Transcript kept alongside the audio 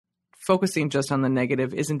focusing just on the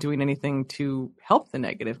negative isn't doing anything to help the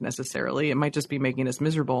negative necessarily. It might just be making us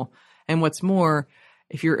miserable. And what's more,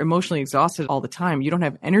 if you're emotionally exhausted all the time, you don't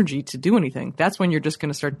have energy to do anything. That's when you're just going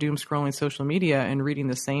to start doom scrolling social media and reading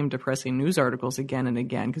the same depressing news articles again and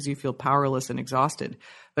again because you feel powerless and exhausted.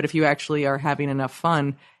 But if you actually are having enough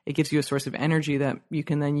fun, it gives you a source of energy that you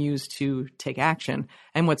can then use to take action.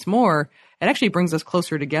 And what's more, it actually brings us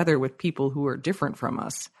closer together with people who are different from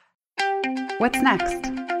us. What's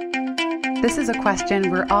next? This is a question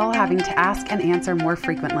we're all having to ask and answer more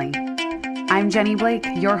frequently. I'm Jenny Blake,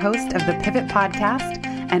 your host of the Pivot Podcast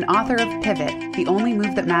and author of Pivot, The Only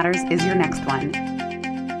Move That Matters Is Your Next One.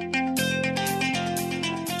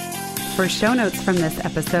 For show notes from this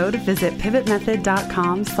episode, visit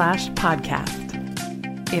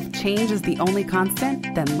pivotmethod.com/podcast. If change is the only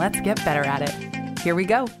constant, then let's get better at it. Here we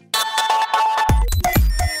go.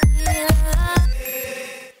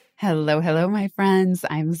 Hello, my friends.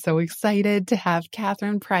 I'm so excited to have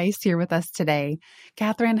Catherine Price here with us today.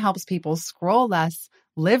 Catherine helps people scroll less,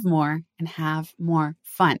 live more, and have more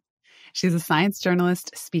fun. She's a science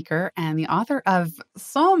journalist, speaker, and the author of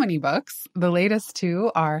so many books. The latest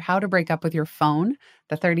two are How to Break Up with Your Phone,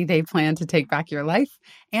 The 30-Day Plan to Take Back Your Life,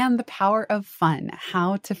 and The Power of Fun,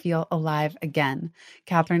 How to Feel Alive Again.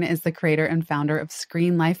 Catherine is the creator and founder of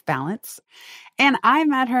Screen Life Balance. And I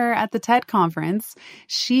met her at the TED conference.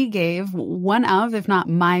 She gave one of, if not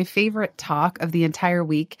my favorite talk of the entire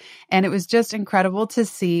week. And it was just incredible to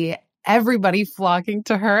see everybody flocking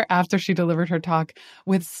to her after she delivered her talk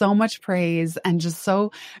with so much praise and just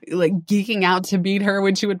so geeking out to meet her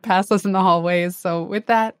when she would pass us in the hallways. So with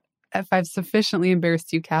that, if I've sufficiently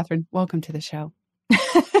embarrassed you, Catherine, welcome to the show.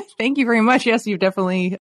 Thank you very much. Yes, you've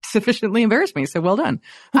definitely sufficiently embarrassed me. So well done.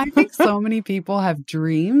 I think so many people have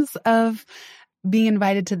dreams of being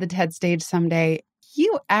invited to the TED stage someday.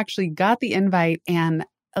 You actually got the invite and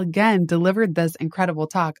again, delivered this incredible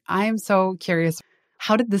talk. I am so curious.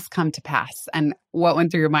 How did this come to pass? And what went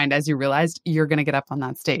through your mind as you realized you're going to get up on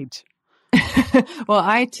that stage? Well,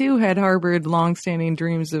 I too had harbored longstanding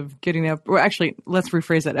dreams of getting up. Well, actually, let's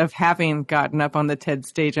rephrase that, of having gotten up on the TED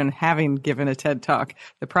stage and having given a TED talk.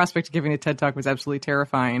 The prospect of giving a TED talk was absolutely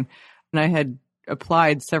terrifying. And I had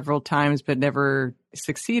applied several times, but never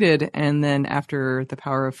succeeded. And then after The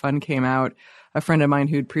Power of Fun came out, a friend of mine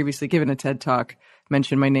who'd previously given a TED talk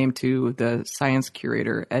mentioned my name to the science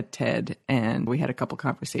curator at TED, and we had a couple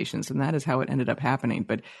conversations, and that is how it ended up happening.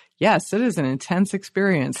 But yes, it is an intense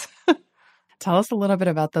experience. Tell us a little bit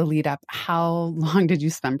about the lead up. How long did you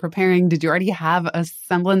spend preparing? Did you already have a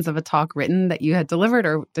semblance of a talk written that you had delivered,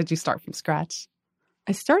 or did you start from scratch?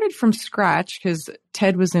 I started from scratch because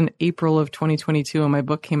TED was in April of 2022 and my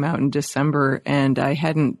book came out in December, and I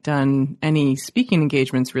hadn't done any speaking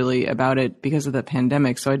engagements really about it because of the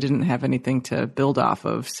pandemic. So I didn't have anything to build off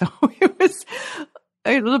of. So let's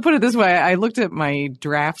put it this way. I looked at my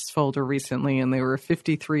drafts folder recently and there were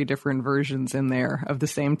 53 different versions in there of the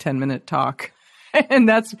same 10-minute talk. And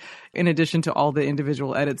that's in addition to all the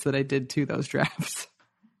individual edits that I did to those drafts.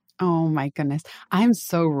 Oh my goodness. I'm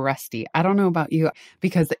so rusty. I don't know about you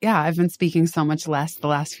because, I've been speaking so much less the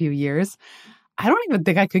last few years. I don't even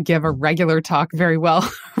think I could give a regular talk very well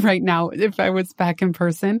right now if I was back in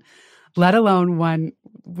person, let alone one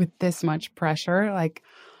with this much pressure.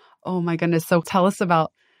 Oh my goodness. So tell us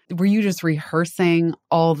about, were you just rehearsing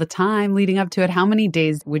all the time leading up to it? How many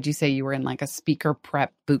days would you say you were in a speaker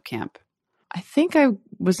prep boot camp? I think I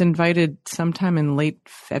was invited sometime in late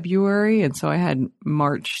February, and so I had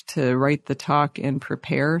March to write the talk and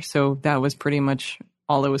prepare. So that was pretty much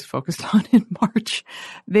all I was focused on in March.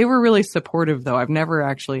 They were really supportive, though. I've never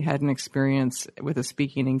actually had an experience with a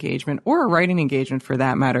speaking engagement or a writing engagement for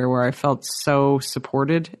that matter where I felt so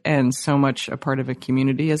supported and so much a part of a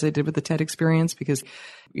community as I did with the TED experience because,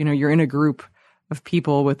 you're in a group of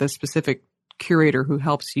people with a specific curator who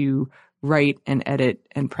helps you write and edit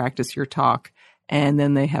and practice your talk. And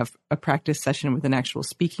then they have a practice session with an actual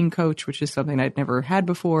speaking coach, which is something I'd never had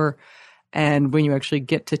before. And when you actually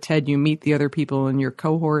get to TED, you meet the other people in your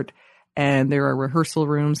cohort. And there are rehearsal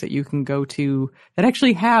rooms that you can go to that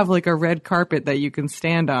actually have a red carpet that you can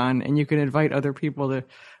stand on and you can invite other people to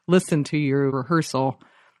listen to your rehearsal.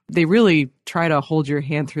 They really try to hold your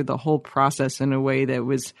hand through the whole process in a way that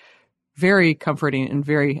was very comforting and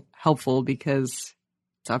very helpful because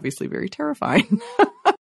it's obviously very terrifying.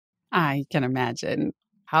 I can imagine.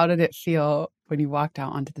 How did it feel when you walked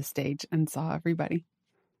out onto the stage and saw everybody?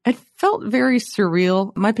 It felt very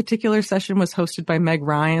surreal. My particular session was hosted by Meg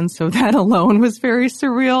Ryan, so that alone was very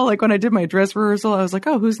surreal. When I did my dress rehearsal, I was like,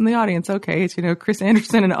 oh, who's in the audience? Okay, it's, Chris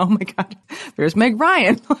Anderson, and oh my God, there's Meg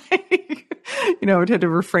Ryan. I had to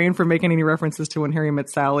refrain from making any references to When Harry Met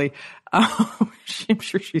Sally. I'm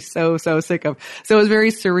sure she's so sick of. So it was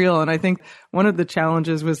very surreal. And I think one of the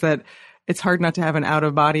challenges was that it's hard not to have an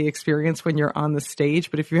out-of-body experience when you're on the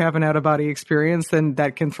stage. But if you have an out-of-body experience, then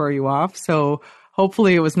that can throw you off. So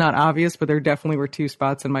hopefully it was not obvious, but there definitely were 2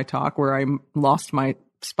 spots in my talk where I lost my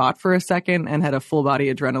spot for a second and had a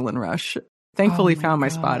full-body adrenaline rush. Thankfully found my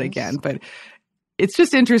spot again. But it's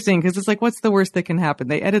just interesting because it's like, what's the worst that can happen?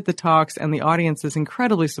 They edit the talks and the audience is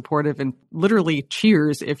incredibly supportive and literally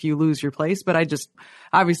cheers if you lose your place. But I just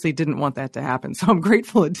obviously didn't want that to happen. So I'm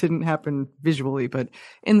grateful it didn't happen visually. But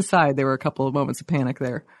inside, there were a couple of moments of panic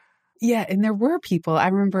there. Yeah, and there were people. I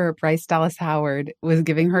remember Bryce Dallas Howard was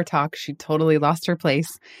giving her talk. She totally lost her place.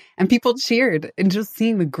 And people cheered. And just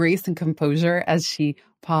seeing the grace and composure as she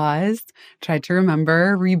paused, tried to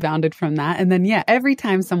remember, rebounded from that. And then, every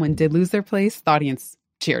time someone did lose their place, the audience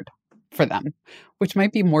cheered for them, which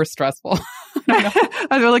might be more stressful.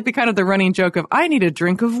 I like the running joke of, I need a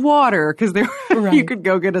drink of water, because right. You could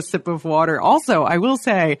go get a sip of water. Also, I will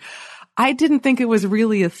say, I didn't think it was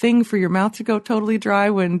really a thing for your mouth to go totally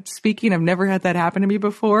dry when speaking. I've never had that happen to me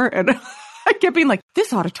before. And I kept being like,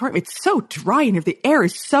 this auditorium, it's so dry. And if the air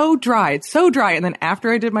is so dry, it's so dry. And then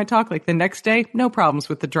after I did my talk, the next day, no problems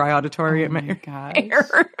with the dry auditorium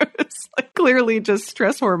air. It's clearly just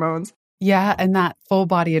stress hormones. Yeah. And that full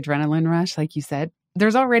body adrenaline rush, like you said,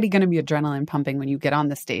 there's already going to be adrenaline pumping when you get on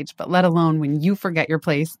the stage, but let alone when you forget your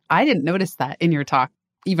place. I didn't notice that in your talk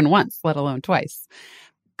even once, let alone twice.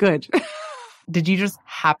 Good. Did you just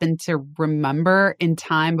happen to remember in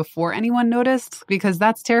time before anyone noticed? Because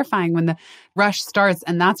that's terrifying when the rush starts,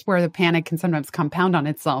 and that's where the panic can sometimes compound on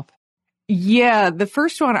itself. Yeah, the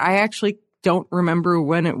first one, I actually don't remember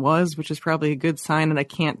when it was, which is probably a good sign, and I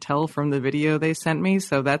can't tell from the video they sent me,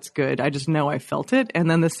 so that's good. I just know I felt it. And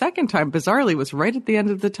then the second time, bizarrely, was right at the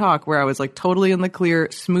end of the talk where I was totally in the clear,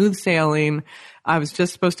 smooth sailing. I was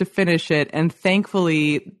just supposed to finish it, and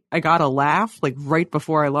thankfully I got a laugh right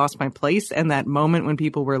before I lost my place. And that moment when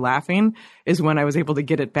people were laughing is when I was able to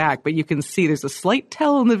get it back. But you can see there's a slight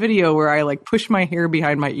tell in the video where I push my hair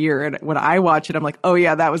behind my ear. And when I watch it, I'm like, oh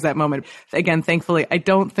yeah, that was that moment. Again, thankfully, I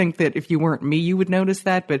don't think that if you weren't me, you would notice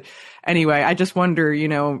that. But anyway, I just wonder,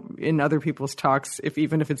 in other people's talks,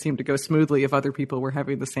 even if it seemed to go smoothly, if other people were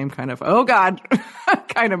having the same kind of, oh God,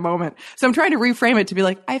 kind of moment. So I'm trying to reframe it to be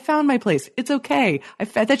I found my place. It's okay.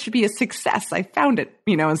 That should be a success. I found it,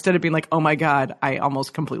 instead of being oh my God, I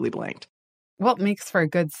almost completely blanked. Well, it makes for a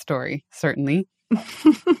good story, certainly.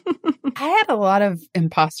 I had a lot of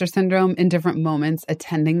imposter syndrome in different moments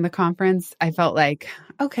attending the conference. I felt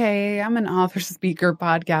okay, I'm an author, speaker,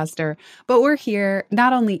 podcaster, but we're here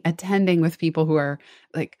not only attending with people who are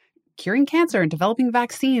curing cancer and developing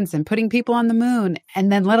vaccines and putting people on the moon,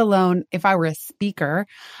 and then let alone if I were a speaker,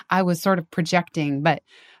 I was sort of projecting, but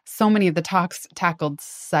so many of the talks tackled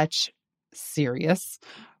such serious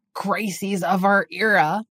crises of our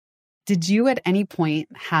era. Did you at any point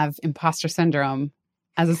have imposter syndrome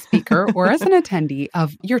as a speaker or as an attendee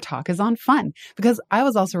of your talk is on fun? Because I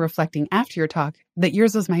was also reflecting after your talk that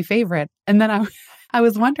yours was my favorite. And then I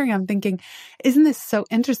was wondering, I'm thinking, isn't this so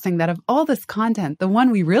interesting that of all this content, the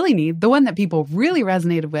one we really need, the one that people really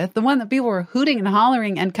resonated with, the one that people were hooting and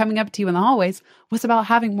hollering and coming up to you in the hallways was about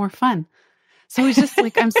having more fun. So it's just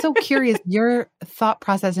I'm so curious, your thought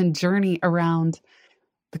process and journey around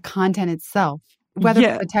the content itself, whether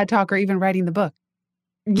it's a TED Talk or even writing the book.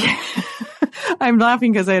 Yeah. I'm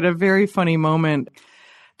laughing because I had a very funny moment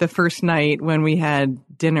the first night when we had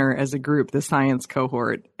dinner as a group, the science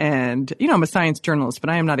cohort. And, I'm a science journalist, but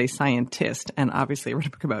I am not a scientist. And obviously I wrote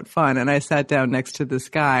a book about fun. And I sat down next to this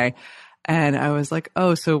guy and I was like,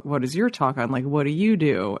 oh, so what is your talk on? What do you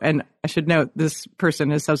do? And I should note this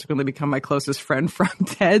person has subsequently become my closest friend from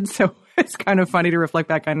TED. So it's kind of funny to reflect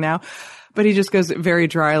back on now. But he just goes very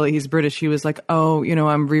dryly. He's British. He was like, oh,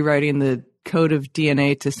 I'm rewriting the code of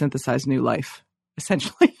DNA to synthesize new life,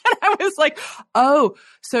 essentially. And I was like, oh,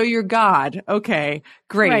 so you're God. Okay,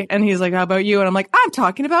 great. Right. And he's like, how about you? And I'm like, I'm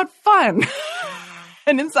talking about fun.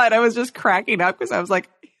 And inside I was just cracking up because I was like,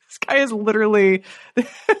 this guy is literally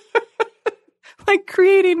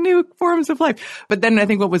creating new forms of life. But then I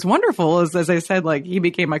think what was wonderful is, as I said, he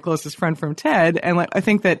became my closest friend from TED. And I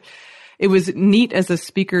think that it was neat as a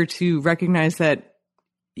speaker to recognize that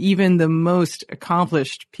even the most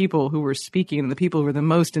accomplished people who were speaking and the people who were the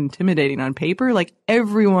most intimidating on paper,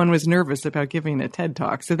 everyone was nervous about giving a TED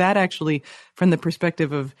Talk. So that actually, from the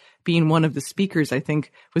perspective of being one of the speakers, I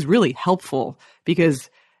think was really helpful because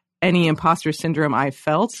any imposter syndrome I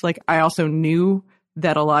felt, I also knew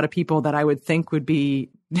that a lot of people that I would think would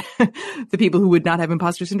be the people who would not have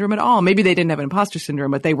imposter syndrome at all. Maybe they didn't have imposter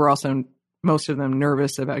syndrome, but they were also most of them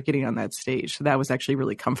nervous about getting on that stage. So that was actually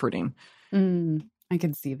really comforting. I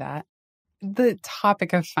can see that. The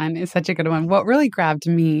topic of fun is such a good one. What really grabbed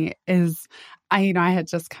me is I had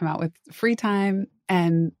just come out with Free Time,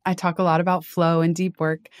 and I talk a lot about flow and deep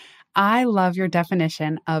work. I love your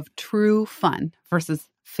definition of true fun versus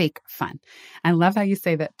fake fun. I love how you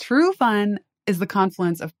say that true fun is the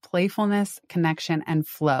confluence of playfulness, connection, and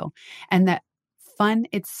flow, and that fun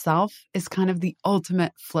itself is kind of the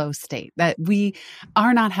ultimate flow state, that we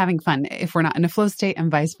are not having fun if we're not in a flow state,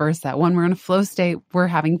 and vice versa. When we're in a flow state, we're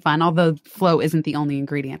having fun, although flow isn't the only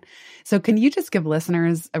ingredient. So can you just give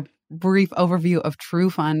listeners a brief overview of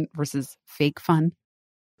true fun versus fake fun?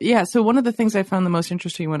 Yeah. So one of the things I found the most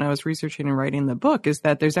interesting when I was researching and writing the book is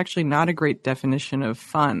that there's actually not a great definition of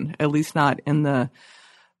fun, at least not in the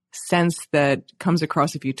sense that comes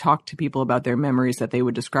across if you talk to people about their memories that they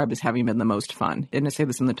would describe as having been the most fun. And I say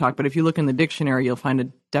this in the talk, but if you look in the dictionary, you'll find a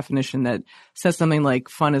definition that says something like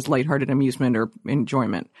fun is lighthearted amusement or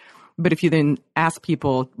enjoyment. But if you then ask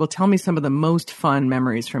people, well, tell me some of the most fun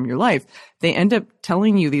memories from your life, they end up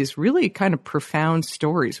telling you these really kind of profound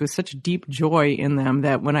stories with such deep joy in them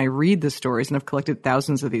that when I read the stories, and I've collected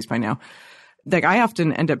thousands of these by now, like I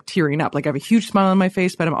often end up tearing up. Like I have a huge smile on my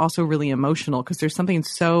face, but I'm also really emotional because there's something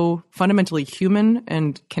so fundamentally human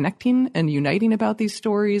and connecting and uniting about these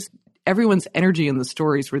stories. Everyone's energy in the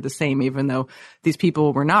stories were the same, even though these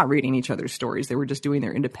people were not reading each other's stories. They were just doing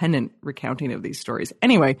their independent recounting of these stories.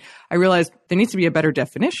 Anyway, I realized there needs to be a better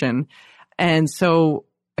definition. And so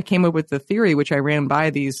I came up with the theory, which I ran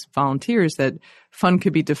by these volunteers, that fun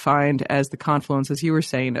could be defined as the confluence, as you were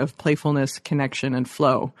saying, of playfulness, connection, and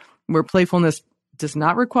flow, where playfulness does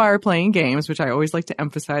not require playing games, which I always like to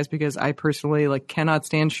emphasize because I personally cannot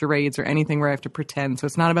stand charades or anything where I have to pretend. So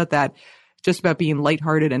it's not about that. It's just about being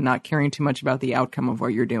lighthearted and not caring too much about the outcome of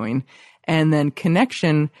what you're doing. And then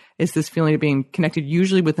connection is this feeling of being connected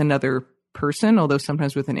usually with another person, although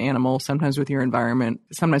sometimes with an animal, sometimes with your environment,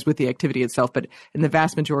 sometimes with the activity itself. But in the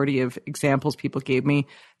vast majority of examples people gave me,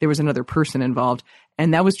 there was another person involved.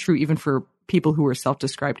 And that was true even for people who were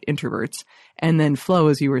self-described introverts. And then flow,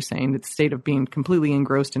 as you were saying, it's the state of being completely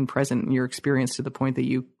engrossed and present in your experience to the point that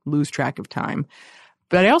you lose track of time.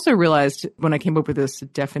 But I also realized when I came up with this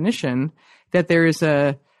definition that there is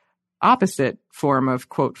a opposite form of,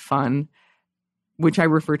 quote, fun, which I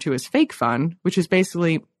refer to as fake fun, which is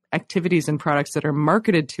basically activities and products that are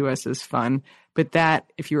marketed to us as fun, but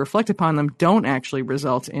that, if you reflect upon them, don't actually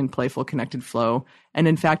result in playful, connected flow, and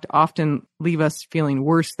in fact often leave us feeling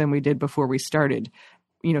worse than we did before we started.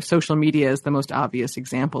 Social media is the most obvious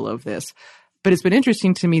example of this. But it's been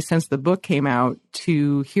interesting to me since the book came out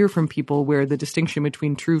to hear from people where the distinction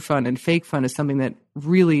between true fun and fake fun is something that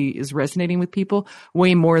really is resonating with people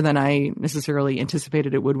way more than I necessarily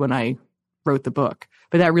anticipated it would when I wrote the book.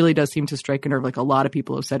 But that really does seem to strike a nerve. Like a lot of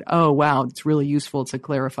people have said, oh, wow, it's really useful to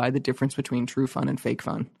clarify the difference between true fun and fake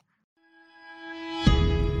fun.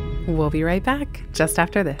 We'll be right back just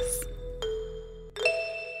after this.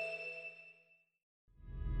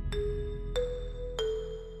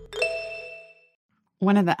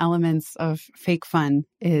 One of the elements of fake fun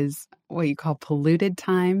is what you call polluted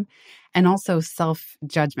time and also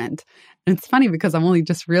self-judgment. And it's funny because I'm only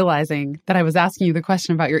just realizing that I was asking you the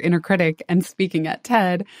question about your inner critic and speaking at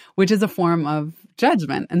TED, which is a form of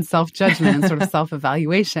judgment and self-judgment and sort of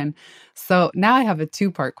self-evaluation. So now I have a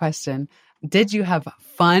two-part question. Did you have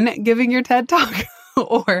fun giving your TED Talk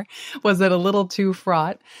or was it a little too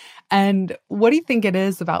fraught? And what do you think it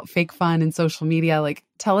is about fake fun and social media?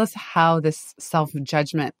 Tell us how this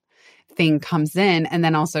self-judgment thing comes in, and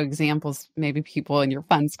then also examples maybe people in your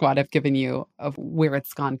fun squad have given you of where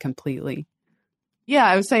it's gone completely. Yeah,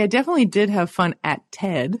 I would say I definitely did have fun at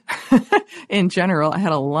TED. In general, I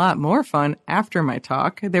had a lot more fun after my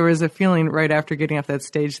talk. There was a feeling right after getting off that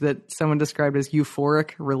stage that someone described as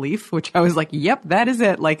euphoric relief, which I was like, yep, that is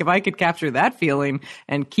it. If I could capture that feeling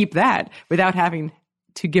and keep that without having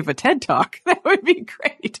to give a TED Talk, that would be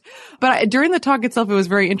great. But during the talk itself, it was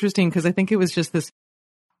very interesting because I think it was just this,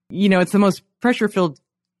 it's the most pressure-filled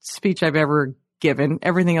speech I've ever given.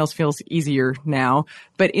 Everything else feels easier now.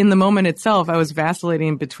 But in the moment itself, I was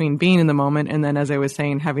vacillating between being in the moment and then, as I was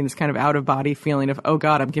saying, having this kind of out-of-body feeling of, oh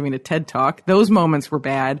God, I'm giving a TED Talk. Those moments were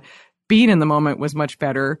bad. Being in the moment was much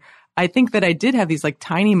better. I think that I did have these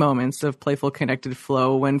tiny moments of playful connected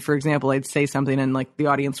flow when, for example, I'd say something and the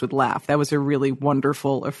audience would laugh. That was a really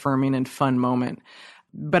wonderful, affirming and fun moment.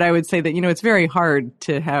 But I would say that, it's very hard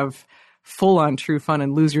to have full on true fun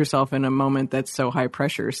and lose yourself in a moment that's so high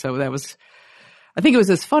pressure. So I think it was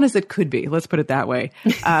as fun as it could be. Let's put it that way.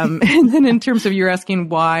 And then in terms of you're asking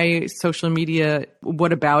why social media,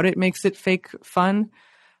 what about it makes it fake fun?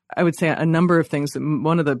 I would say a number of things.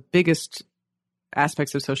 One of the biggest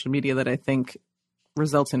aspects of social media that I think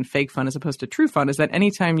results in fake fun as opposed to true fun is that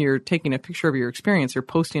anytime you're taking a picture of your experience or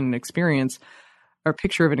posting an experience or a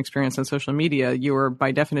picture of an experience on social media, you're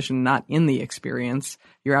by definition not in the experience.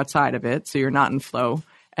 You're outside of it, so you're not in flow.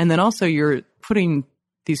 And then also you're putting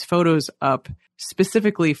these photos up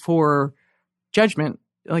specifically for judgment.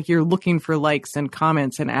 Like you're looking for likes and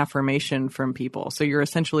comments and affirmation from people. So you're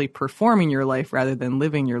essentially performing your life rather than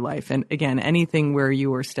living your life. And again, anything where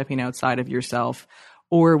you are stepping outside of yourself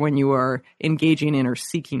or when you are engaging in or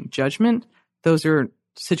seeking judgment, those are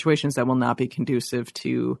situations that will not be conducive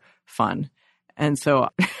to fun. And so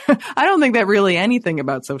I don't think that really anything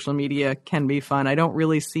about social media can be fun. I don't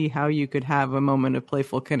really see how you could have a moment of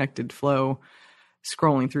playful, connected flow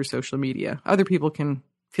scrolling through social media. Other people can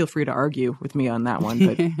feel free to argue with me on that one,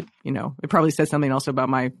 but it probably says something also about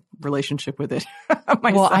my relationship with it.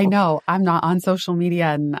 Well, I know I'm not on social media,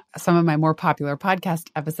 and some of my more popular podcast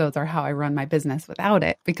episodes are how I run my business without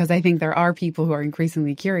it, because I think there are people who are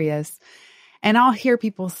increasingly curious. And I'll hear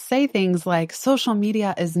people say things like social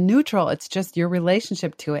media is neutral. It's just your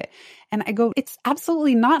relationship to it. And I go, it's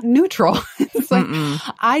absolutely not neutral. It's like,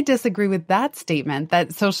 I disagree with that statement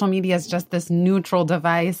that social media is just this neutral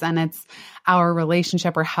device and it's our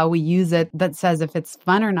relationship or how we use it that says if it's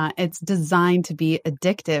fun or not. It's designed to be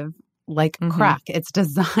addictive like crack. It's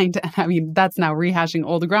designed to, I mean, that's now rehashing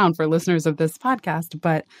old ground for listeners of this podcast,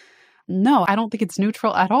 but no, I don't think it's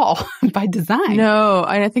neutral at all by design. No,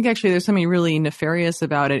 I think actually there's something really nefarious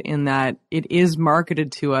about it in that it is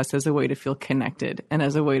marketed to us as a way to feel connected and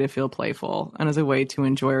as a way to feel playful and as a way to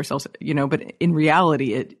enjoy ourselves, but in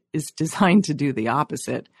reality, it is designed to do the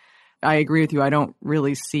opposite. I agree with you. I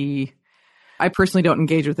personally don't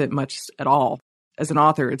engage with it much at all. As an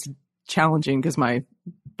author, it's challenging because my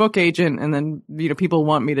book agent and then, people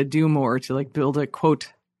want me to do more to like build a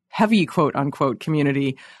heavy quote unquote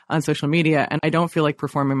community on social media. And I don't feel like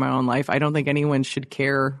performing my own life. I don't think anyone should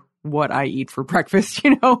care what I eat for breakfast,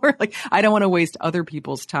 or like, I don't want to waste other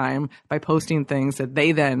people's time by posting things that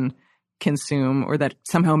they then consume or that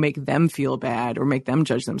somehow make them feel bad or make them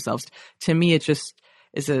judge themselves. To me, it just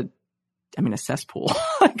is a cesspool.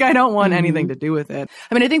 Like I don't want anything to do with it.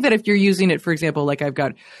 I think that if you're using it, for example, like I've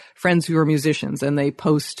got friends who are musicians and they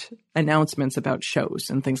post announcements about shows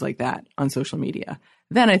and things like that on social media,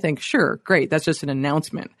 then I think, sure, great. That's just an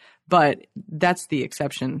announcement. But that's the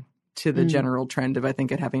exception to the general trend of, I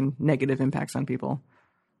think, it having negative impacts on people.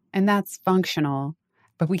 And that's functional,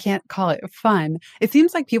 but we can't call it fun. It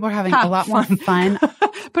seems like people are having a lot more fun.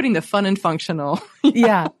 Putting the fun in functional.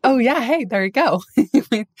 Yeah. Oh, yeah. Hey, there you go.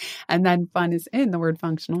 And then fun is in the word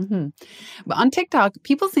functional. But on TikTok,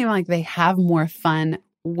 people seem like they have more fun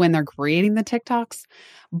when they're creating the TikToks.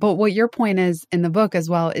 But what your point is in the book as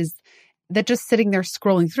well is that just sitting there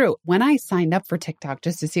scrolling through. When I signed up for TikTok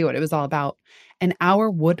just to see what it was all about, an hour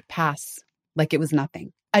would pass like it was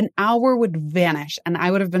nothing. An hour would vanish and I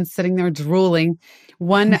would have been sitting there drooling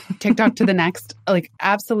one TikTok to the next, like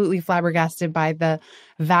absolutely flabbergasted by the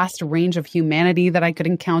vast range of humanity that I could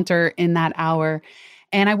encounter in that hour.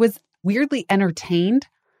 And I was weirdly entertained.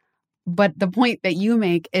 But the point that you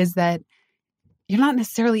make is that you're not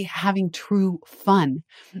necessarily having true fun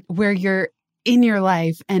where you're in your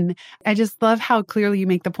life. And I just love how clearly you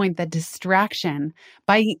make the point that distraction,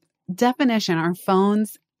 by definition, our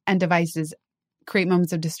phones and devices create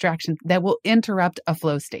moments of distraction that will interrupt a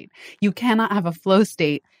flow state. You cannot have a flow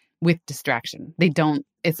state with distraction. They don't.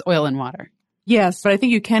 It's oil and water. Yes, but I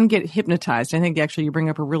think you can get hypnotized. I think actually you bring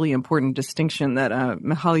up a really important distinction that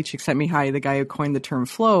Mihaly Csikszentmihalyi, the guy who coined the term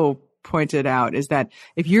flow, pointed out, is that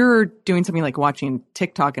if you're doing something like watching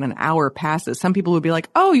TikTok and an hour passes, some people would be like,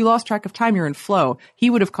 oh, you lost track of time, you're in flow. He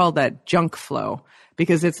would have called that junk flow.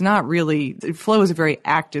 Because it's not really, flow is a very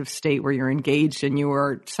active state where you're engaged and you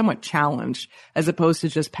are somewhat challenged as opposed to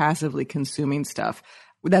just passively consuming stuff.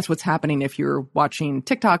 That's what's happening if you're watching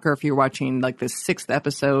TikTok or if you're watching like the 6th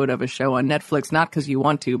episode of a show on Netflix, not because you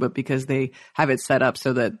want to, but because they have it set up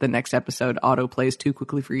so that the next episode auto plays too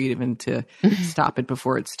quickly for you even to stop it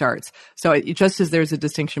before it starts. So just as there's a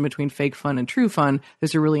distinction between fake fun and true fun,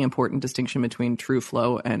 there's a really important distinction between true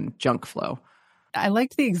flow and junk flow. I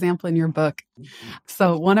liked the example in your book.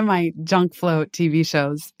 So one of my junk flow TV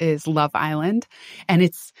shows is Love Island, and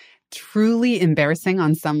it's truly embarrassing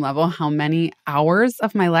on some level how many hours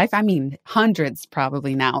of my life, hundreds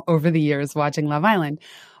probably now over the years watching Love Island.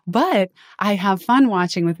 But I have fun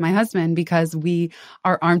watching with my husband because we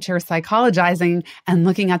are armchair psychologizing and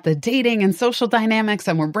looking at the dating and social dynamics,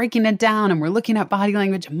 and we're breaking it down and we're looking at body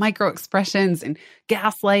language and micro expressions and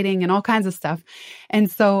gaslighting and all kinds of stuff. And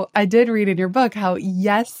so I did read in your book how,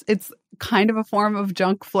 yes, it's kind of a form of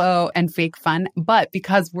junk flow and fake fun. But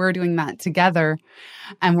because we're doing that together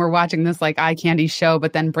and we're watching this like eye candy show,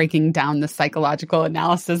 but then breaking down the psychological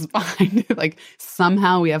analysis behind it, like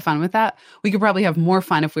somehow we have fun with that. We could probably have more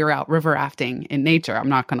fun if we were out river rafting in nature. I'm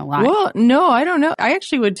not going to lie. Well, no, I don't know. I'd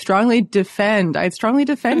strongly defend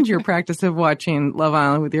your practice of watching Love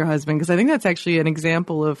Island with your husband, because I think that's actually an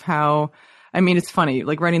example of how, I mean, it's funny,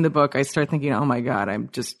 like writing the book, I start thinking, oh my God, I'm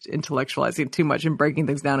just intellectualizing too much and breaking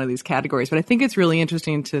things down to these categories. But I think it's really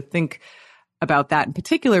interesting to think about that in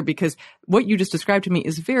particular, because what you just described to me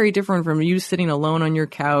is very different from you sitting alone on your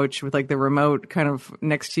couch with like the remote kind of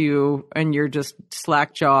next to you and you're just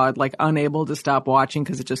slack-jawed, like unable to stop watching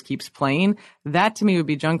because it just keeps playing. That to me would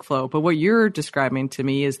be junk flow. But what you're describing to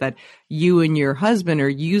me is that you and your husband are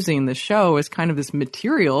using the show as kind of this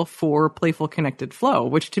material for playful connected flow,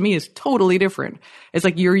 which to me is totally different. It's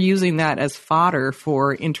like you're using that as fodder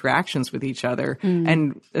for interactions with each other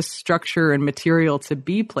and a structure and material to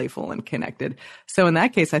be playful and connected. So in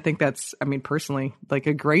that case, I think that's, I mean, personally, like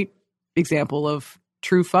a great example of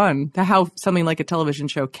true fun, to how something like a television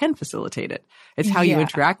show can facilitate it. It's how you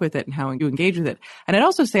interact with it and how you engage with it. And I'd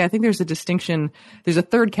also say, I think there's a distinction. There's a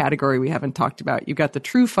third category we haven't talked about. You've got the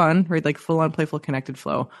true fun, right? Like full on playful connected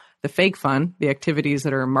flow. The fake fun, the activities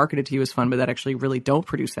that are marketed to you as fun, but that actually really don't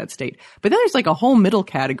produce that state. But then there's like a whole middle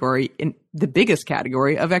category, in the biggest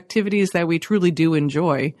category, of activities that we truly do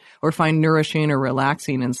enjoy or find nourishing or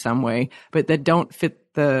relaxing in some way, but that don't fit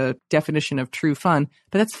the definition of true fun.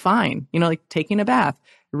 But that's fine. You know, like taking a bath,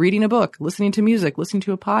 reading a book, listening to music, listening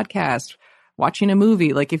to a podcast, watching a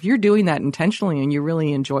movie. Like if you're doing that intentionally and you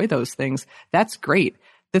really enjoy those things, that's great.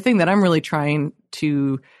 The thing that I'm really trying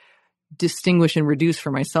to distinguish and reduce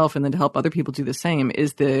for myself, and then to help other people do the same,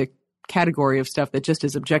 is the category of stuff that just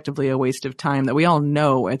is objectively a waste of time that we all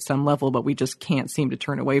know at some level, but we just can't seem to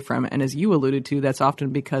turn away from. And as you alluded to, that's often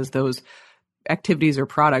because those activities or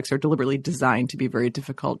products are deliberately designed to be very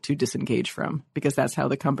difficult to disengage from, because that's how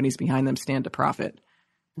the companies behind them stand to profit.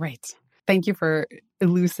 Right. Thank you for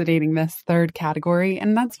elucidating this third category.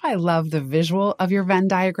 And that's why I love the visual of your Venn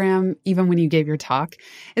diagram, even when you gave your talk.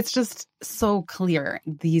 It's just so clear,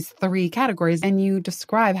 these three categories. And you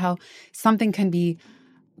describe how something can be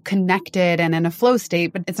connected and in a flow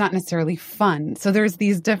state, but it's not necessarily fun. So there's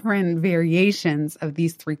these different variations of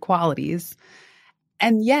these three qualities.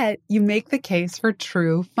 And yet you make the case for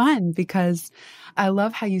true fun, because I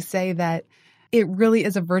love how you say that it really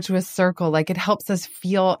is a virtuous circle. Like it helps us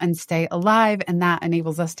feel and stay alive, and that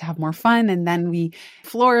enables us to have more fun. And then we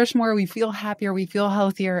flourish more, we feel happier, we feel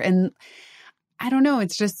healthier. And I don't know,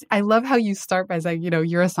 it's just, I love how you start by saying, you know,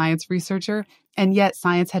 you're a science researcher, and yet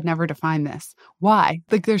science had never defined this. Why?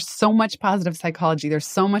 Like there's so much positive psychology. There's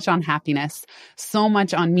so much on happiness, so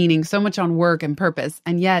much on meaning, so much on work and purpose.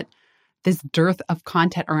 And yet this dearth of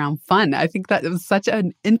content around fun. I think that it was such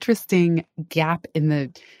an interesting gap in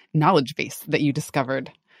the knowledge base that you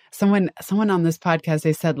discovered. Someone on this podcast,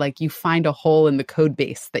 they said like you find a hole in the code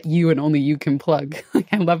base that you and only you can plug. Like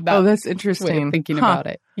I love that. Oh, that's interesting. Way of thinking about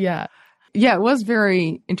it. Yeah. Yeah, it was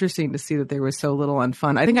very interesting to see that there was so little on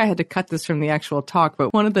fun. I think I had to cut this from the actual talk,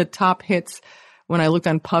 but one of the top hits when I looked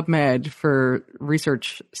on PubMed for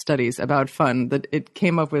research studies about fun, that it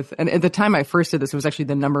came up with, and at the time I first did this, it was actually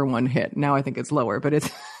the #1 hit. Now I think it's lower, but it's,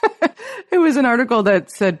 it was an article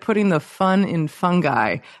that said putting the fun in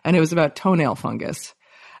fungi, and it was about toenail fungus.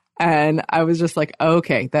 And I was just like,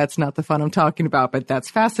 okay, that's not the fun I'm talking about, but that's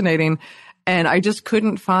fascinating. And I just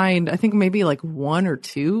couldn't find, I think maybe like one or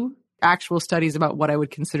two actual studies about what I would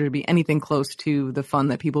consider to be anything close to the fun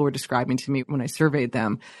that people were describing to me when I surveyed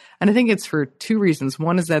them. And I think it's for two reasons.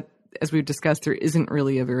 One is that, as we've discussed, there isn't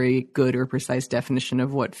really a very good or precise definition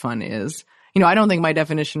of what fun is. You know, I don't think my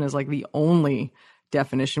definition is like the only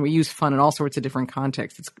definition. We use fun in all sorts of different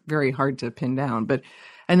contexts. It's very hard to pin down.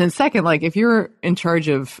 And then second, like if you're in charge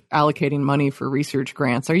of allocating money for research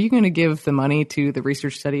grants, are you going to give the money to the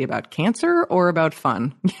research study about cancer or about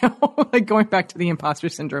fun? You know, like going back to the imposter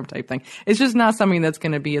syndrome type thing. It's just not something that's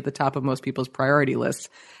going to be at the top of most people's priority lists.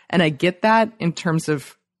 And I get that in terms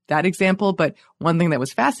of that example. But one thing that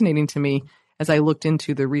was fascinating to me as I looked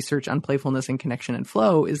into the research on playfulness and connection and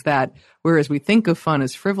flow is that whereas we think of fun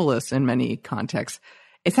as frivolous in many contexts,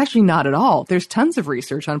 it's actually not at all. There's tons of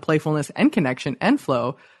research on playfulness and connection and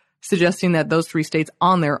flow suggesting that those three states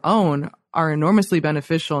on their own are enormously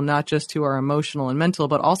beneficial, not just to our emotional and mental,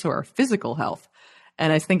 but also our physical health.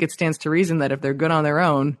 And I think it stands to reason that if they're good on their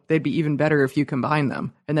own, they'd be even better if you combine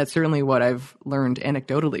them. And that's certainly what I've learned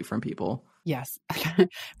anecdotally from people. Yes.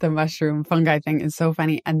 The mushroom fungi thing is so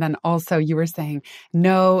funny. And then also you were saying,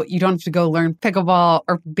 no, you don't have to go learn pickleball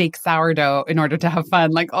or bake sourdough in order to have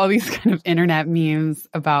fun. Like all these kind of internet memes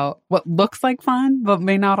about what looks like fun, but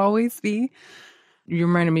may not always be. You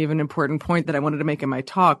reminded me of an important point that I wanted to make in my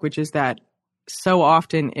talk, which is that so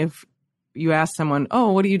often if you ask someone,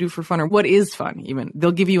 oh, what do you do for fun? Or what is fun even?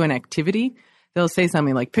 They'll give you an activity. They'll say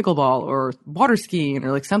something like pickleball or water skiing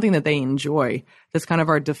or like something that they enjoy. That's kind of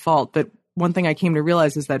our default. But one thing I came to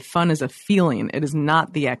realize is that fun is a feeling. It is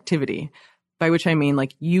not the activity, by which I mean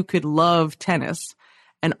like you could love tennis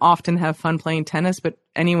and often have fun playing tennis, but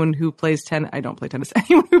anyone who plays tennis, I don't play tennis,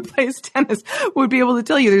 anyone who plays tennis would be able to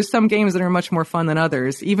tell you there's some games that are much more fun than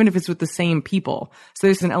others, even if it's with the same people. So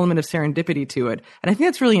there's an element of serendipity to it. And I think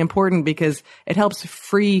that's really important because it helps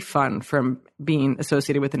free fun from being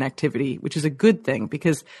associated with an activity, which is a good thing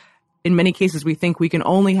because in many cases we think we can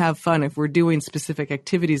only have fun if we're doing specific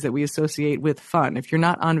activities that we associate with fun. If you're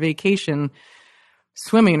not on vacation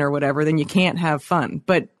swimming or whatever, then you can't have fun.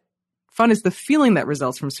 But fun is the feeling that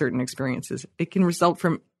results from certain experiences. It can result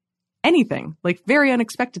from anything, like very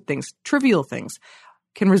unexpected things, trivial things,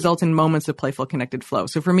 can result in moments of playful connected flow.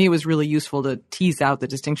 So for me, it was really useful to tease out the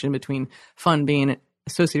distinction between fun being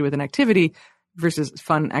associated with an activity versus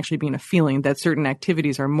fun actually being a feeling that certain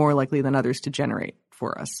activities are more likely than others to generate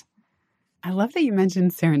for us. I love that you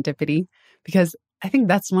mentioned serendipity because I think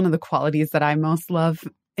that's one of the qualities that I most love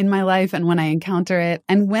in my life and when I encounter it.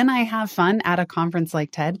 And when I have fun at a conference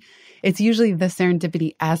like TED, it's usually the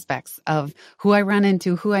serendipity aspects of who I run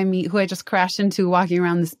into, who I meet, who I just crash into walking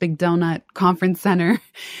around this big donut conference center,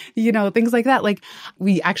 things like that. Like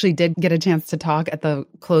we actually did get a chance to talk at the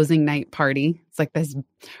closing night party. It's like this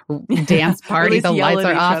dance party. The lights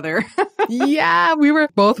are off. Other. Yeah, we were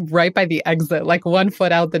both right by the exit, like 1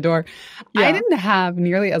 foot out the door. Yeah. I didn't have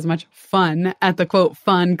nearly as much fun at the quote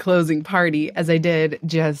fun closing party as I did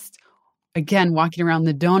just, again, walking around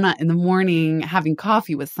the donut in the morning, having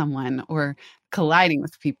coffee with someone or colliding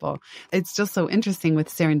with people. It's just so interesting with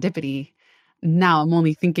serendipity. Now I'm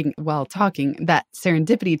only thinking while talking that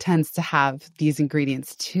serendipity tends to have these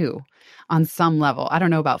ingredients too on some level. I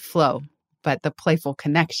don't know about flow, but the playful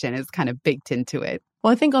connection is kind of baked into it.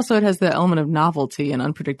 Well, I think also it has the element of novelty and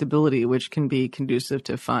unpredictability, which can be conducive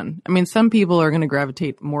to fun. I mean, some people are going to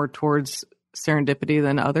gravitate more towards serendipity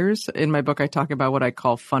than others. In my book, I talk about what I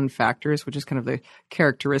call fun factors, which is kind of the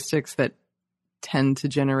characteristics that tend to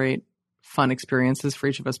generate fun experiences for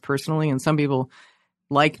each of us personally. And some people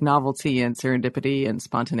like novelty and serendipity and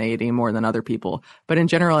spontaneity more than other people. But in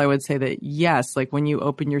general, I would say that yes, like when you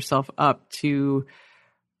open yourself up to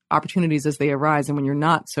opportunities as they arise and when you're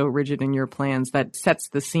not so rigid in your plans, that sets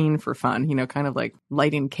the scene for fun, kind of like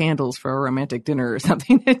lighting candles for a romantic dinner or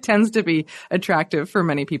something. It tends to be attractive for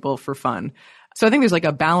many people for fun. So I think there's like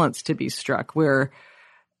a balance to be struck where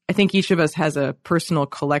I think each of us has a personal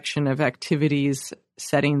collection of activities,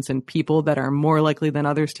 settings, and people that are more likely than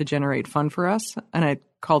others to generate fun for us. And I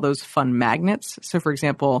call those fun magnets. So for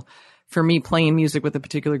example, for me, playing music with a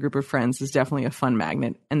particular group of friends is definitely a fun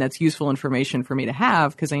magnet. And that's useful information for me to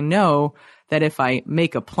have because I know that if I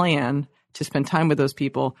make a plan to spend time with those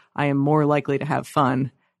people, I am more likely to have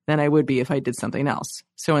fun than I would be if I did something else.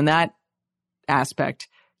 So in that aspect,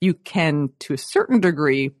 you can, to a certain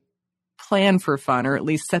degree, plan for fun or at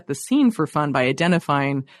least set the scene for fun by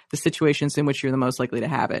identifying the situations in which you're the most likely to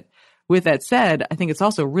have it. With that said, I think it's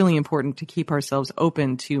also really important to keep ourselves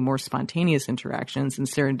open to more spontaneous interactions and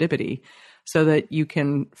serendipity so that you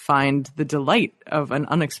can find the delight of an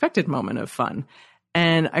unexpected moment of fun.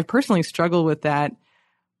 And I personally struggle with that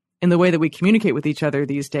in the way that we communicate with each other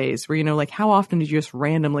these days, where, like how often do you just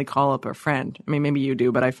randomly call up a friend? I mean, maybe you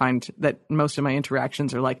do, but I find that most of my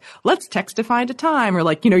interactions are like, let's text to find a time, or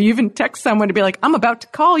like, you even text someone to be like, I'm about to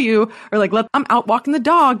call you, or like, I'm out walking the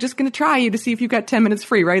dog, just going to try you to see if you've got 10 minutes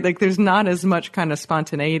free, right? Like there's not as much kind of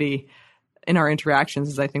spontaneity in our interactions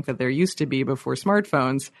as I think that there used to be before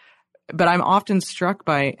smartphones. But I'm often struck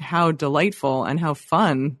by how delightful and how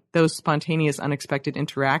fun those spontaneous, unexpected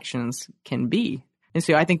interactions can be. And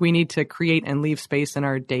so I think we need to create and leave space in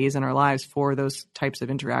our days and our lives for those types of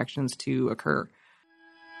interactions to occur.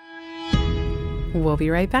 We'll be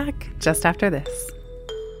right back just after this.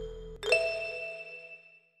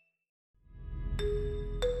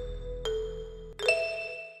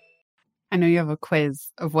 I know you have a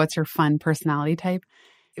quiz of what's your fun personality type.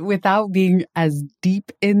 Without being as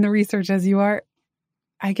deep in the research as you are,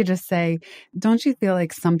 I could just say, don't you feel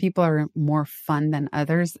like some people are more fun than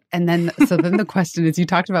others? And then, so then the question is, you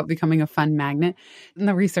talked about becoming a fun magnet. And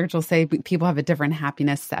the research will say people have a different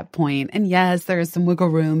happiness set point. And yes, there is some wiggle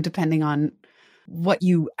room depending on what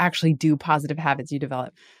you actually do, positive habits you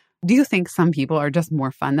develop. Do you think some people are just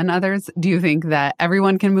more fun than others? Do you think that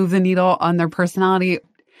everyone can move the needle on their personality?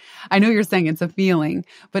 I know you're saying it's a feeling,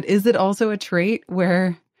 but is it also a trait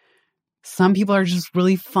where some people are just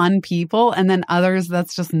really fun people and then others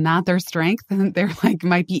that's just not their strength and they're like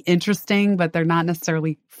might be interesting, but they're not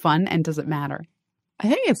necessarily fun, and does it matter? I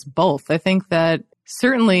think it's both. I think that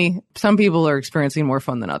certainly some people are experiencing more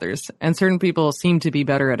fun than others, and certain people seem to be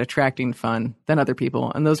better at attracting fun than other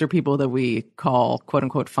people. And those are people that we call quote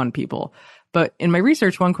unquote fun people. But in my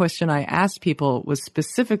research, one question I asked people was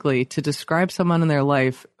specifically to describe someone in their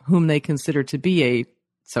life whom they consider to be a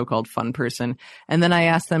so-called fun person. And then I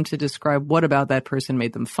asked them to describe what about that person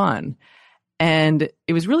made them fun. And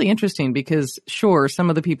it was really interesting because, sure, some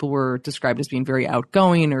of the people were described as being very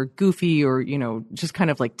outgoing or goofy or, just kind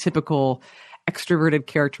of like typical extroverted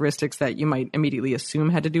characteristics that you might immediately assume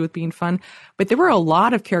had to do with being fun. But there were a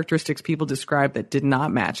lot of characteristics people described that did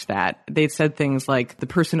not match that. They'd said things like the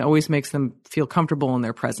person always makes them feel comfortable in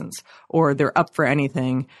their presence, or they're up for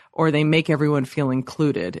anything, or they make everyone feel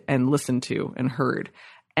included and listened to and heard.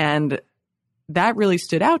 And that really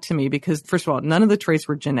stood out to me because, first of all, none of the traits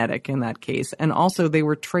were genetic in that case. And also they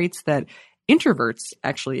were traits that introverts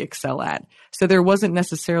actually excel at. So there wasn't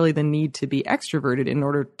necessarily the need to be extroverted in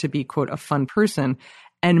order to be, quote, a fun person.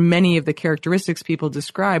 And many of the characteristics people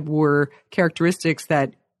describe were characteristics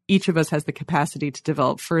that each of us has the capacity to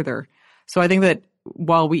develop further. So I think that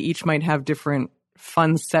while we each might have different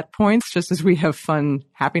fun set points, just as we have fun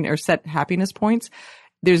happiness or set happiness points,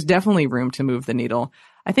 there's definitely room to move the needle.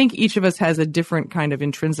 I think each of us has a different kind of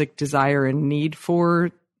intrinsic desire and need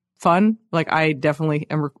for fun. Like I definitely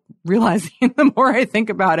am realizing the more I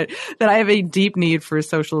think about it that I have a deep need for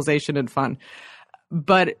socialization and fun.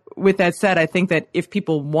 But with that said, I think that if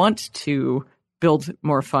people want to build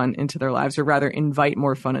more fun into their lives, or rather invite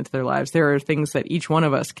more fun into their lives, there are things that each one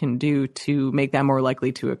of us can do to make that more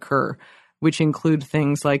likely to occur, which include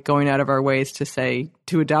things like going out of our ways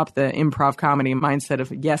to adopt the improv comedy mindset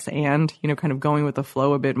of yes and, kind of going with the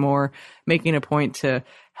flow a bit more, making a point to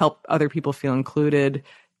help other people feel included.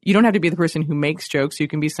 You don't have to be the person who makes jokes. You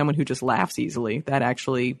can be someone who just laughs easily. That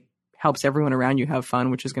actually helps everyone around you have fun,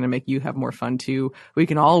 which is going to make you have more fun too. We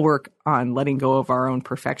can all work on letting go of our own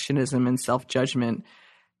perfectionism and self-judgment.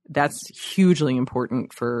 That's hugely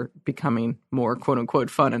important for becoming more quote unquote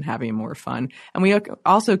fun and having more fun. And we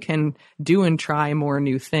also can do and try more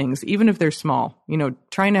new things, even if they're small.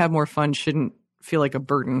 Trying to have more fun shouldn't feel like a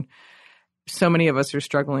burden. So many of us are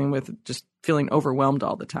struggling with just feeling overwhelmed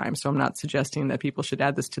all the time. So I'm not suggesting that people should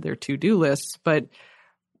add this to their to-do lists, but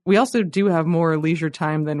we also do have more leisure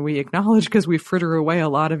time than we acknowledge because we fritter away a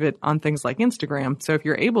lot of it on things like Instagram. So if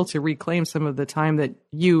you're able to reclaim some of the time that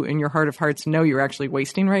you in your heart of hearts know you're actually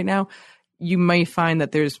wasting right now, you may find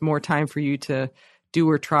that there's more time for you to do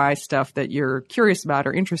or try stuff that you're curious about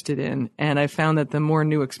or interested in. And I found that the more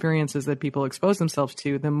new experiences that people expose themselves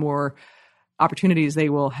to, the more opportunities they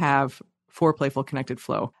will have for playful connected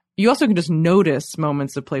flow. You also can just notice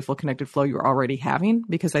moments of playful connected flow you're already having,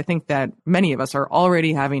 because I think that many of us are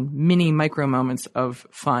already having mini micro moments of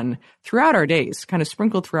fun throughout our days, kind of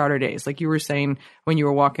sprinkled throughout our days. Like you were saying when you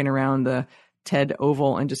were walking around the TED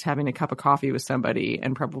Oval and just having a cup of coffee with somebody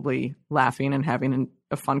and probably laughing and having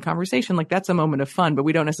a fun conversation. Like that's a moment of fun, but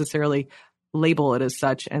we don't necessarily label it as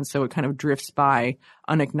such. And so it kind of drifts by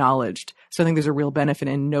unacknowledged. So I think there's a real benefit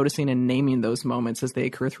in noticing and naming those moments as they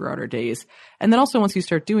occur throughout our days. And then also once you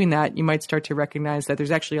start doing that, you might start to recognize that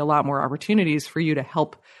there's actually a lot more opportunities for you to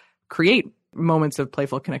help create moments of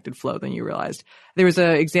playful connected flow than you realized. There was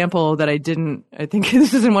an example that I think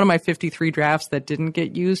this is in one of my 53 drafts that didn't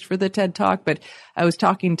get used for the TED Talk, but I was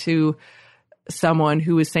talking to someone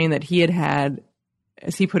who was saying that he had,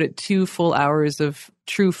 as he put it, 2 full hours of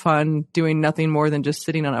true fun doing nothing more than just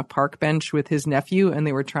sitting on a park bench with his nephew, and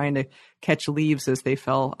they were trying to catch leaves as they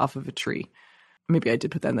fell off of a tree. Maybe I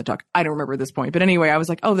did put that in the talk. I don't remember this point. But anyway, I was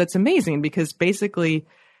like, oh, that's amazing, because basically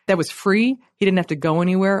that was free. He didn't have to go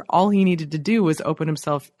anywhere. All he needed to do was open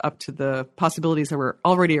himself up to the possibilities that were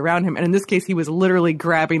already around him. And in this case, he was literally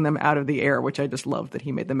grabbing them out of the air, which I just love that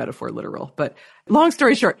he made the metaphor literal. But long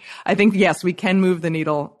story short, I think, yes, we can move the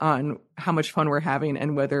needle on how much fun we're having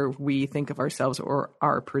and whether we think of ourselves or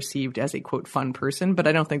are perceived as a, quote, fun person. But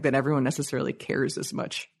I don't think that everyone necessarily cares as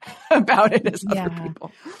much about it as other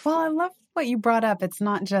people. Well, I love what you brought up. It's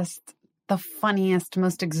not just the funniest,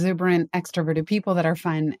 most exuberant, extroverted people that are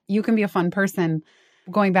fun. You can be a fun person.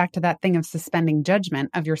 Going back to that thing of suspending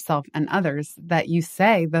judgment of yourself and others that you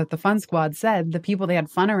say, that the Fun Squad said, the people they had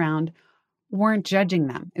fun around weren't judging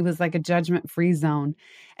them. It was like a judgment-free zone.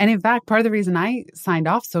 And in fact, part of the reason I signed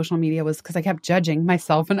off social media was because I kept judging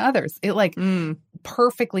myself and others. It like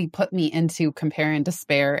perfectly put me into compare and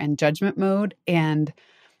despair and judgment mode. And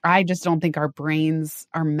I just don't think our brains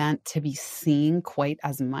are meant to be seeing quite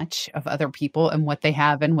as much of other people and what they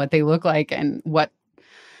have and what they look like and what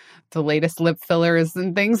the latest lip fillers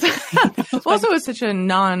and things. Also, it's such a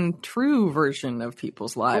non-true version of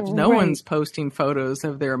people's lives. No one's posting photos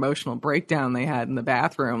of their emotional breakdown they had in the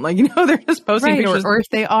bathroom. Like, they're just posting pictures. Or if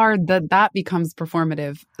they are, that becomes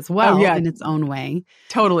performative as well in its own way.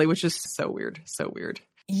 Totally, which is so weird. So weird.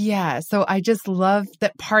 Yeah. So I just love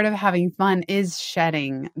that part of having fun is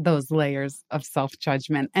shedding those layers of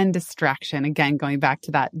self-judgment and distraction. Again, going back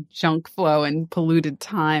to that junk flow and polluted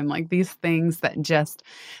time, like these things that just,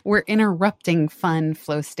 we're interrupting fun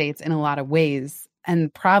flow states in a lot of ways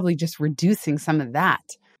and probably just reducing some of that.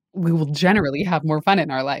 We will generally have more fun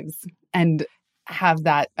in our lives and have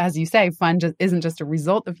that, as you say, fun just isn't just a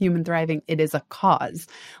result of human thriving. It is a cause.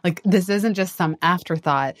 Like this isn't just some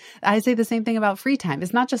afterthought. I say the same thing about free time.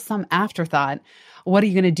 It's not just some afterthought. What are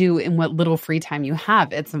you going to do in what little free time you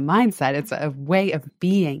have? It's a mindset. It's a way of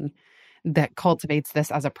being that cultivates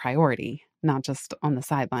this as a priority, not just on the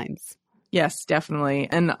sidelines. Yes, definitely.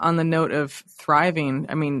 And on the note of thriving,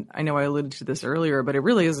 I mean, I know I alluded to this earlier, but it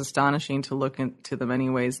really is astonishing to look into the many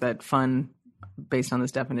ways that fun based on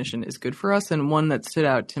this definition is good for us. And one that stood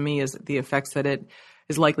out to me is the effects that it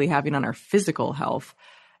is likely having on our physical health,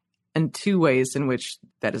 and two ways in which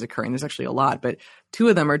that is occurring. There's actually a lot, but two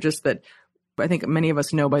of them are just that I think many of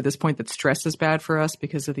us know by this point that stress is bad for us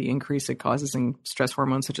because of the increase it causes in stress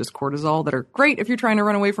hormones such as cortisol that are great if you're trying to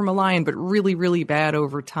run away from a lion, but really, really bad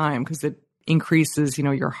over time because it increases,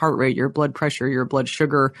 your heart rate, your blood pressure, your blood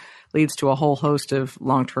sugar, leads to a whole host of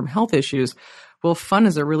long-term health issues. Well, fun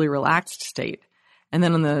is a really relaxed state. And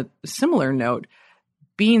then on the similar note,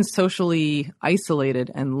 being socially isolated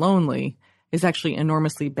and lonely is actually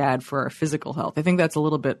enormously bad for our physical health. I think that's a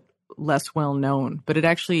little bit less well known, but it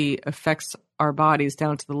actually affects our bodies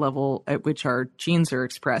down to the level at which our genes are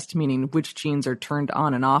expressed, meaning which genes are turned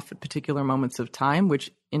on and off at particular moments of time,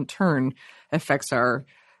 which in turn affects our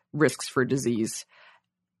risks for disease.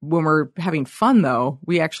 When we're having fun, though,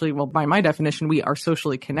 we actually, well, by my definition, we are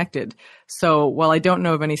socially connected. So while I don't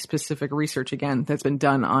know of any specific research, again, that's been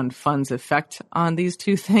done on fun's effect on these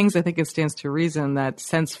two things, I think it stands to reason that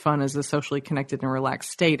since fun is a socially connected and relaxed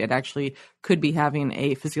state, it actually could be having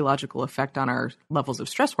a physiological effect on our levels of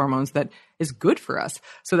stress hormones that is good for us.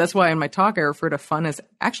 So that's why in my talk, I refer to fun as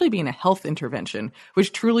actually being a health intervention,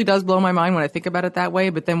 which truly does blow my mind when I think about it that way.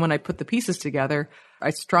 But then when I put the pieces together, I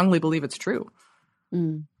strongly believe it's true.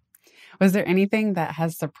 Mm. Was there anything that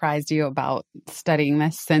has surprised you about studying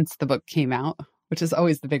this since the book came out? Which is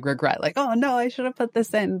always the big regret, like, oh no, I should have put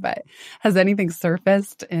this in. But has anything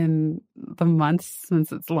surfaced in the months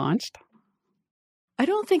since it's launched? I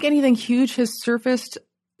don't think anything huge has surfaced.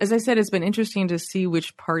 As I said, it's been interesting to see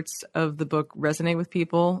which parts of the book resonate with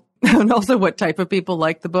people and also what type of people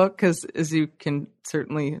like the book. Because as you can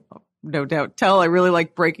certainly no doubt tell, I really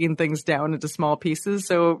like breaking things down into small pieces.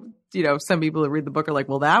 So, some people who read the book are like,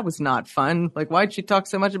 well, that was not fun. Like, why'd she talk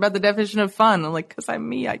so much about the definition of fun? I'm like, because I'm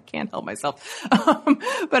me. I can't help myself.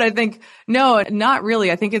 But I think, no, not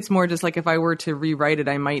really. I think it's more just like if I were to rewrite it,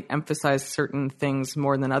 I might emphasize certain things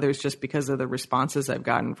more than others just because of the responses I've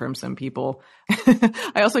gotten from some people.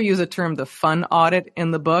 I also use a term, the fun audit,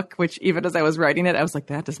 in the book, which even as I was writing it, I was like,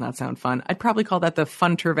 that does not sound fun. I'd probably call that the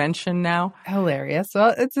funtervention now. Hilarious.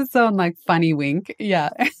 Well, it's its own funny wink.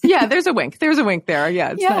 Yeah. Yeah, there's a wink. There's a wink there.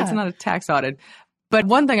 Yeah, it's not a tax audit. But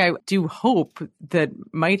one thing I do hope that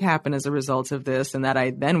might happen as a result of this, and that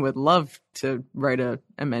I then would love to write a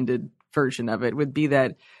amended version of it, would be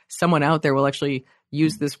that someone out there will actually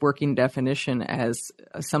use this working definition as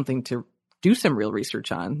something to do some real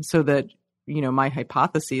research on so that, my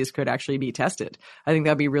hypotheses could actually be tested. I think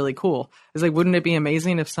that'd be really cool. It's like, wouldn't it be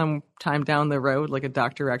amazing if some time down the road, like a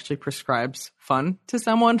doctor actually prescribes fun to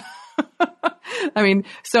someone? I mean,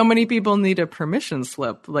 so many people need a permission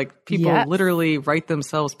slip. Like people literally write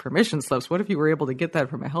themselves permission slips. What if you were able to get that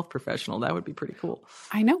from a health professional? That would be pretty cool.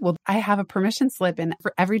 I know. Well, I have a permission slip in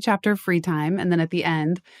for every chapter of Free Time. And then at the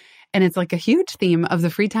end, and it's like a huge theme of the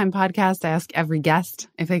Free Time podcast, I ask every guest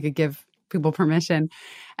if they could give people permission.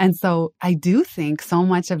 And so I do think so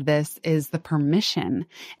much of this is the permission.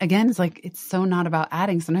 Again, it's so not about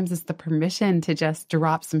adding. Sometimes it's the permission to just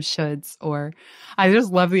drop some shoulds, or I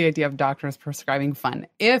just love the idea of doctors prescribing fun.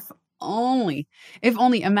 If only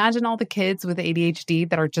imagine all the kids with ADHD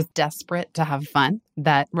that are just desperate to have fun,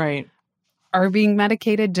 that are being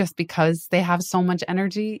medicated just because they have so much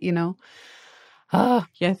energy, Oh,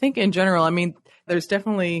 Yeah, I think in general, I mean, there's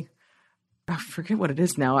definitely, I forget what it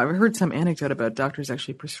is now. I've heard some anecdote about doctors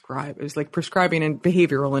actually prescribe. It was like prescribing and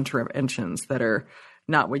behavioral interventions that are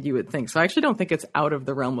not what you would think. So I actually don't think it's out of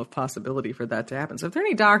the realm of possibility for that to happen. So if there are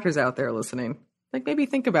any doctors out there listening, like maybe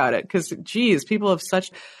think about it, because geez, people have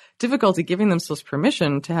such difficulty giving themselves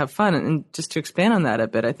permission to have fun. And just to expand on that a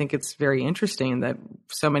bit, I think it's very interesting that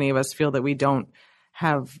so many of us feel that we don't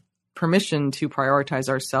have permission to prioritize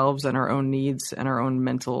ourselves and our own needs and our own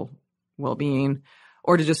mental well-being,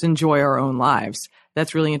 or to just enjoy our own lives.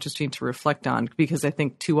 That's really interesting to reflect on, because I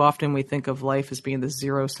think too often we think of life as being this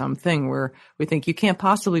zero-sum thing where we think you can't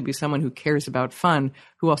possibly be someone who cares about fun,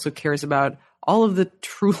 who also cares about all of the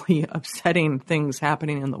truly upsetting things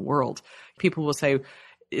happening in the world. People will say,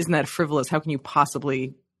 isn't that frivolous? How can you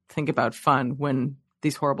possibly think about fun when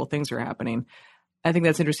these horrible things are happening? I think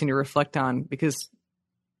that's interesting to reflect on, because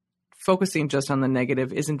focusing just on the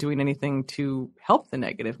negative isn't doing anything to help the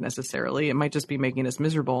negative necessarily. It might just be making us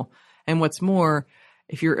miserable. And what's more,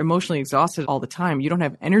 if you're emotionally exhausted all the time, you don't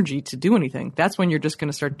have energy to do anything. That's when you're just going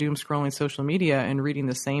to start doom scrolling social media and reading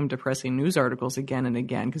the same depressing news articles again and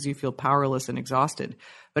again, because you feel powerless and exhausted.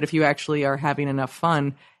 But if you actually are having enough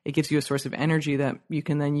fun, it gives you a source of energy that you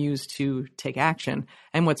can then use to take action.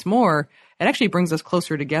 And what's more, it actually brings us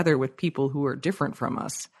closer together with people who are different from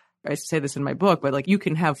us. I say this in my book, but like you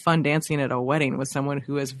can have fun dancing at a wedding with someone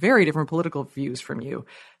who has very different political views from you.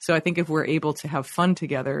 So I think if we're able to have fun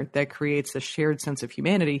together, that creates a shared sense of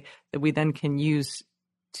humanity that we then can use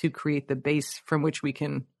to create the base from which we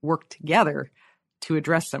can work together to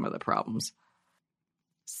address some of the problems.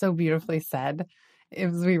 so beautifully said.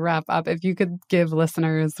 As we wrap up, if you could give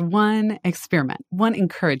listeners one experiment, one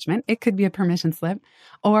encouragement, it could be a permission slip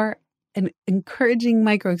or an encouraging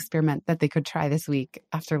micro experiment that they could try this week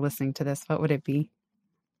after listening to this, what would it be?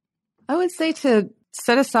 I would say to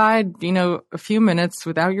set aside, a few minutes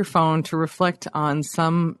without your phone to reflect on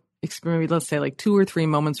some experiment, let's say like 2 or 3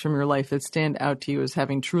 moments from your life that stand out to you as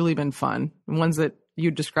having truly been fun, ones that you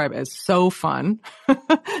describe as so fun,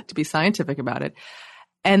 to be scientific about it.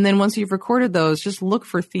 And then once you've recorded those, just look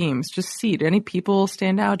for themes. Just see, do any people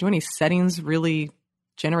stand out? Do any settings really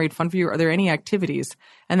generate fun for you? Are there any activities?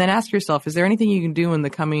 And then ask yourself, is there anything you can do in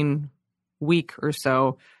the coming week or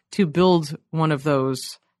so to build one of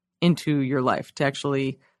those into your life, to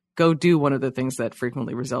actually go do one of the things that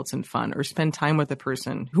frequently results in fun, or spend time with a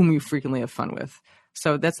person whom you frequently have fun with.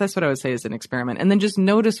 So that's what I would say is an experiment. And then just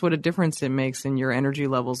notice what a difference it makes in your energy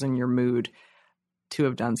levels and your mood to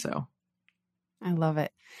have done so. I love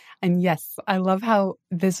it. And yes, I love how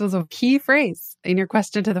this was a key phrase in your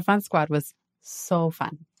question to the Fun Squad was so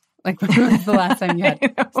fun. Like, when was the last time you had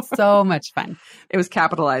so much fun? It was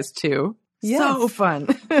capitalized too. Yes. So fun.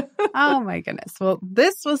 Oh my goodness. Well,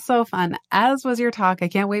 this was so fun, as was your talk. I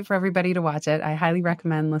can't wait for everybody to watch it. I highly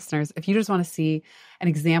recommend, listeners, if you just want to see an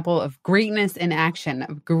example of greatness in action,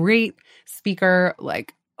 a great speaker,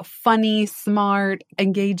 like funny, smart,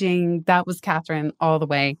 engaging, that was Catherine all the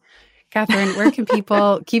way. Catherine, where can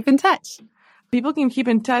people keep in touch? People can keep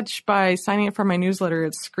in touch by signing up for my newsletter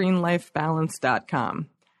at screenlifebalance.com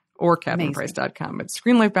or catherineprice.com. At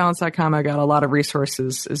screenlifebalance.com, I got a lot of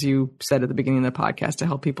resources, as you said at the beginning of the podcast, to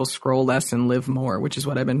help people scroll less and live more, which is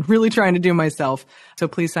what I've been really trying to do myself. So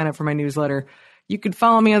please sign up for my newsletter. You can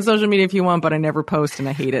follow me on social media if you want, but I never post and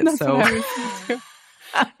I hate it. So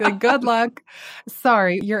good luck.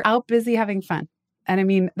 Sorry, you're out busy having fun. And I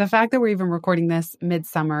mean, the fact that we're even recording this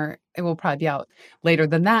midsummer, it will probably be out later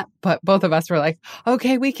than that. But both of us were like,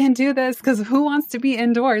 okay, we can do this, because who wants to be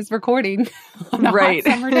indoors recording on a hot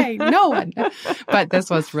summer day? No one. But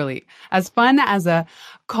this was really as fun as a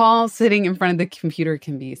call sitting in front of the computer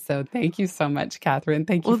can be. So thank you so much, Catherine.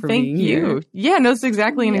 Thank you for being here. Yeah, no, it's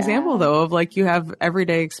exactly an example, though, of like you have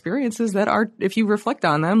everyday experiences that are, if you reflect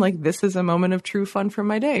on them, like this is a moment of true fun from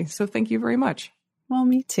my day. So thank you very much. Well,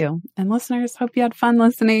 me too. And listeners, hope you had fun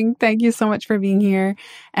listening. Thank you so much for being here,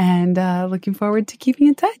 and looking forward to keeping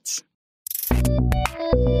in touch.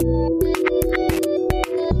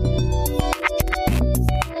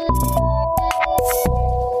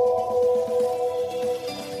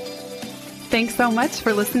 Thanks so much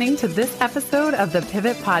for listening to this episode of the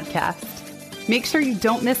Pivot Podcast. Make sure you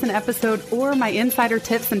don't miss an episode or my insider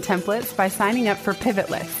tips and templates by signing up for Pivot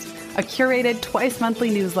List, a curated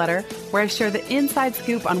twice-monthly newsletter where I share the inside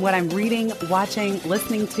scoop on what I'm reading, watching,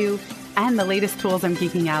 listening to, and the latest tools I'm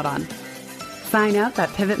geeking out on. Sign up at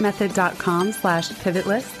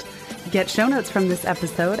pivotmethod.com/pivotlist. Get show notes from this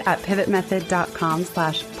episode at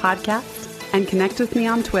pivotmethod.com/podcast, and connect with me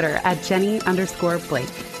on Twitter at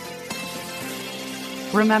Jenny_Blake.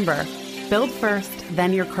 Remember, build first,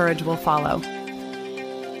 then your courage will follow.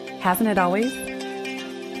 Hasn't it always?